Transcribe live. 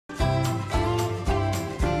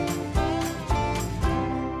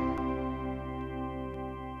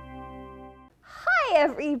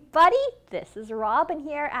everybody, this is Robin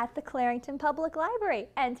here at the Clarington Public Library,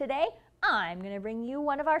 and today I'm going to bring you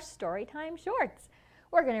one of our Storytime shorts.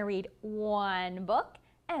 We're going to read one book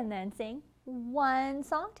and then sing one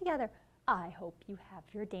song together. I hope you have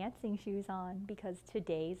your dancing shoes on because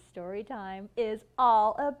today's Storytime is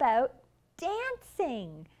all about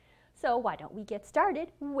dancing. So why don't we get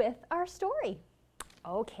started with our story?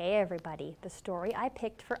 Okay, everybody, the story I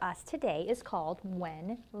picked for us today is called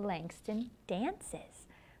When Langston Dances.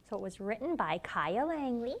 So it was written by Kaya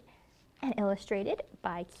Langley and illustrated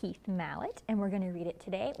by Keith Mallett, and we're going to read it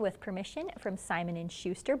today with permission from Simon &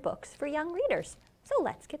 Schuster Books for Young Readers. So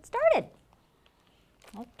let's get started.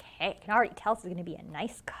 Okay, I can already tell this is going to be a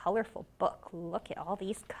nice, colorful book. Look at all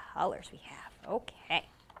these colors we have. Okay.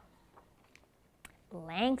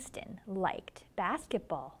 Langston liked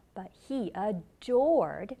basketball, but he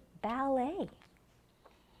adored ballet.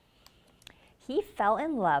 He fell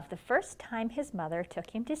in love the first time his mother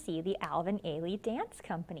took him to see the Alvin Ailey Dance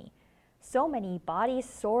Company. So many bodies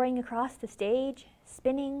soaring across the stage,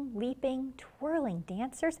 spinning, leaping, twirling,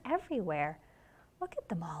 dancers everywhere. Look at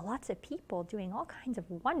them all, lots of people doing all kinds of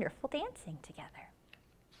wonderful dancing together.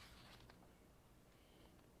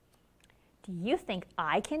 Do you think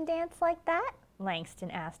I can dance like that? Langston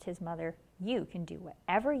asked his mother. You can do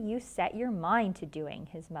whatever you set your mind to doing,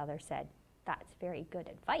 his mother said. That's very good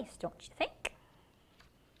advice, don't you think?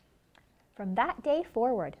 From that day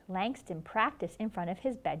forward, Langston practiced in front of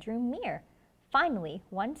his bedroom mirror. Finally,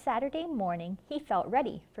 one Saturday morning, he felt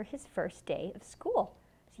ready for his first day of school.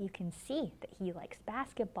 So you can see that he likes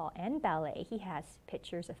basketball and ballet. He has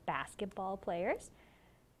pictures of basketball players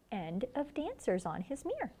and of dancers on his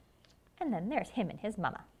mirror. And then there's him and his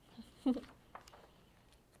mama.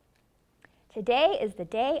 Today is the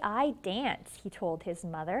day I dance, he told his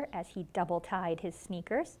mother as he double-tied his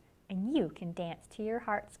sneakers. And you can dance to your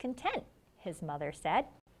heart's content, his mother said.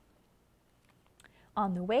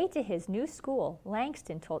 On the way to his new school,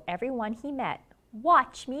 Langston told everyone he met,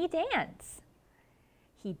 "Watch me dance."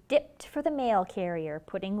 He dipped for the mail carrier,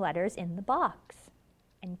 putting letters in the box,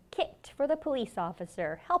 and kicked for the police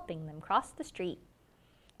officer, helping them cross the street,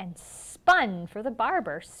 and spun for the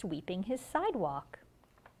barber, sweeping his sidewalk.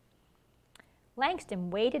 Langston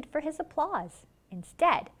waited for his applause.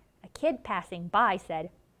 Instead, a kid passing by said,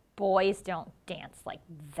 "Boys don't dance like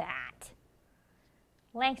that."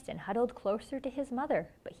 Langston huddled closer to his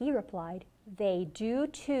mother, but he replied, "They do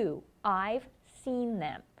too. I've seen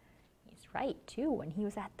them." He's right, too. When he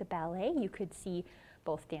was at the ballet, you could see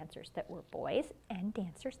both dancers that were boys and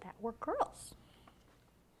dancers that were girls.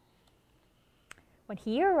 When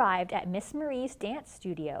he arrived at Miss Marie's dance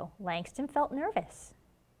studio, Langston felt nervous.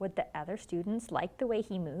 Would the other students like the way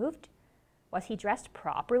he moved? Was he dressed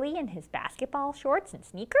properly in his basketball shorts and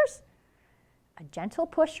sneakers? A gentle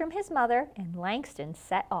push from his mother, and Langston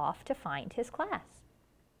set off to find his class.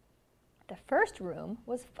 The first room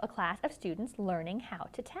was a class of students learning how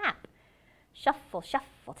to tap. Shuffle,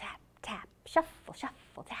 shuffle, tap, tap, shuffle,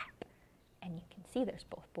 shuffle, tap. And you can see there's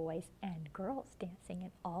both boys and girls dancing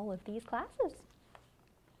in all of these classes.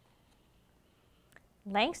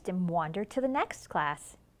 Langston wandered to the next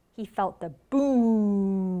class. He felt the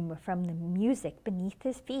boom from the music beneath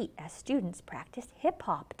his feet as students practiced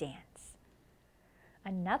hip-hop dance.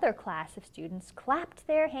 Another class of students clapped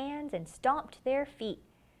their hands and stomped their feet,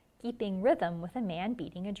 keeping rhythm with a man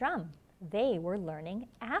beating a drum. They were learning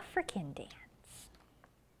African dance.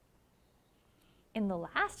 In the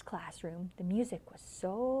last classroom, the music was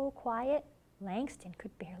so quiet, Langston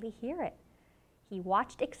could barely hear it. He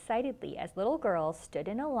watched excitedly as little girls stood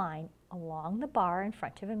in a line along the bar in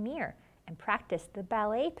front of a mirror and practiced the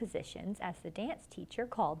ballet positions as the dance teacher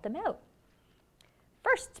called them out.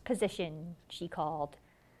 "First position," she called.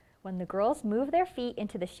 When the girls moved their feet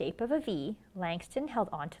into the shape of a V, Langston held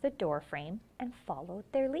onto the door frame and followed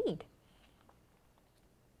their lead.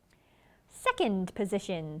 "Second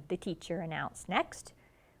position," the teacher announced next.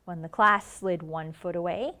 When the class slid one foot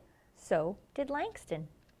away, so did Langston.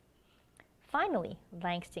 Finally,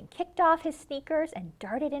 Langston kicked off his sneakers and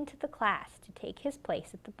darted into the class to take his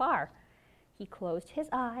place at the bar. He closed his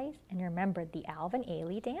eyes and remembered the Alvin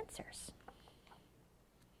Ailey dancers.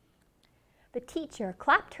 The teacher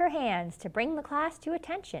clapped her hands to bring the class to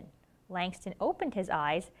attention. Langston opened his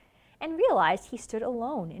eyes and realized he stood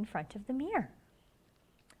alone in front of the mirror.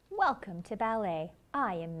 "Welcome to ballet.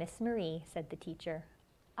 I am Miss Marie," said the teacher.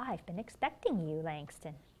 "I've been expecting you,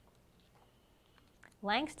 Langston."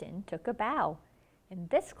 Langston took a bow. "In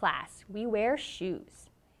this class, we wear shoes."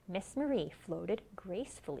 Miss Marie floated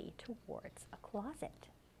gracefully towards a closet.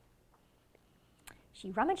 She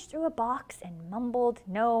rummaged through a box and mumbled,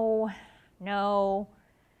 "No, no,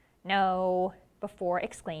 no." before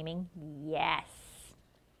exclaiming, "Yes."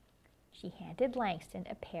 She handed Langston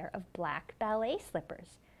a pair of black ballet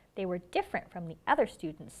slippers. They were different from the other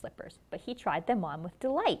students' slippers, but he tried them on with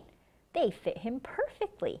delight. They fit him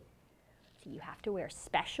perfectly. So you have to wear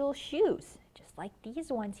special shoes, just like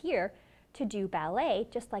these ones here, to do ballet,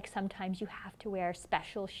 just like sometimes you have to wear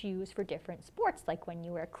special shoes for different sports, like when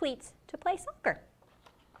you wear cleats to play soccer.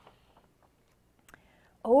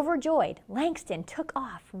 Overjoyed, Langston took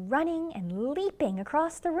off, running and leaping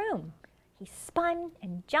across the room. He spun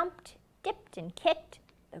and jumped, dipped and kicked.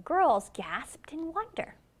 The girls gasped in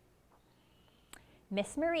wonder.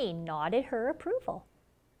 Miss Marie nodded her approval.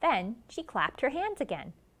 Then she clapped her hands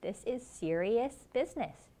again. This is serious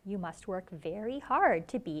business. You must work very hard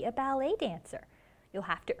to be a ballet dancer. You'll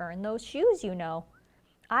have to earn those shoes, you know.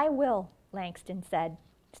 I will, Langston said,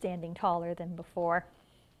 standing taller than before.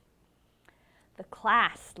 The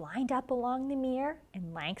class lined up along the mirror,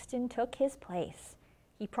 and Langston took his place.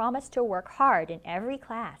 He promised to work hard in every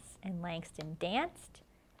class, and Langston danced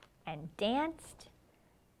and danced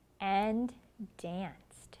and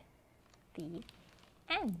danced. The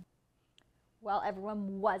end. Well,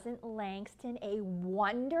 everyone, wasn't Langston a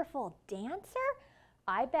wonderful dancer?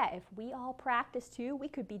 I bet if we all practiced too, we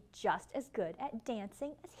could be just as good at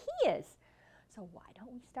dancing as he is. So why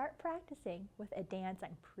don't we start practicing with a dance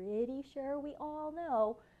I'm pretty sure we all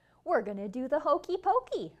know? We're gonna do the hokey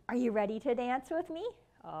pokey. Are you ready to dance with me?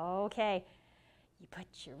 Okay. You put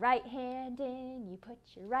your right hand in, you put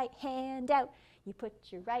your right hand out, you put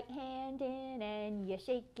your right hand in and you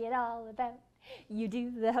shake it all about. You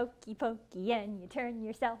do the hokey pokey and you turn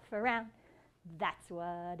yourself around. That's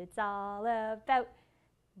what it's all about.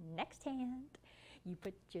 Next hand. You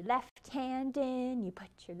put your left hand in, you put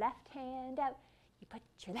your left hand out. You put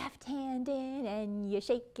your left hand in and you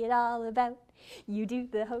shake it all about. You do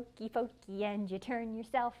the hokey pokey and you turn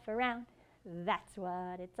yourself around. That's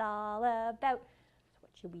what it's all about. So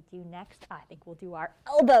what should we do next? I think we'll do our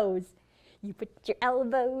elbows. You put your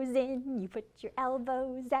elbows in, you put your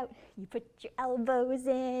elbows out. You put your elbows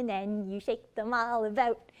in and you shake them all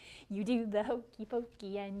about. You do the hokey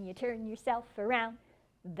pokey and you turn yourself around.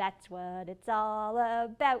 That's what it's all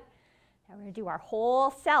about. Now we're going to do our whole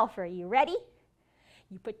self. Are you ready?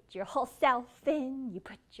 You put your whole self in, you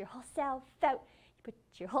put your whole self out. You put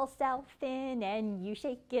your whole self in and you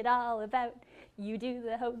shake it all about. You do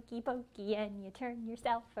the hokey pokey and you turn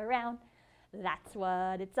yourself around. That's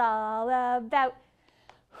what it's all about.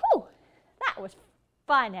 Whew, that was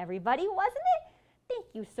fun, everybody, wasn't it? Thank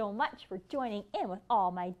you so much for joining in with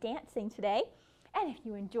all my dancing today. And if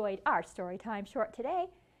you enjoyed our Storytime short today,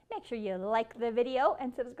 make sure you like the video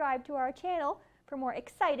and subscribe to our channel for more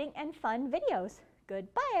exciting and fun videos.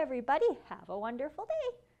 Goodbye, everybody. Have a wonderful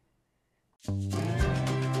day.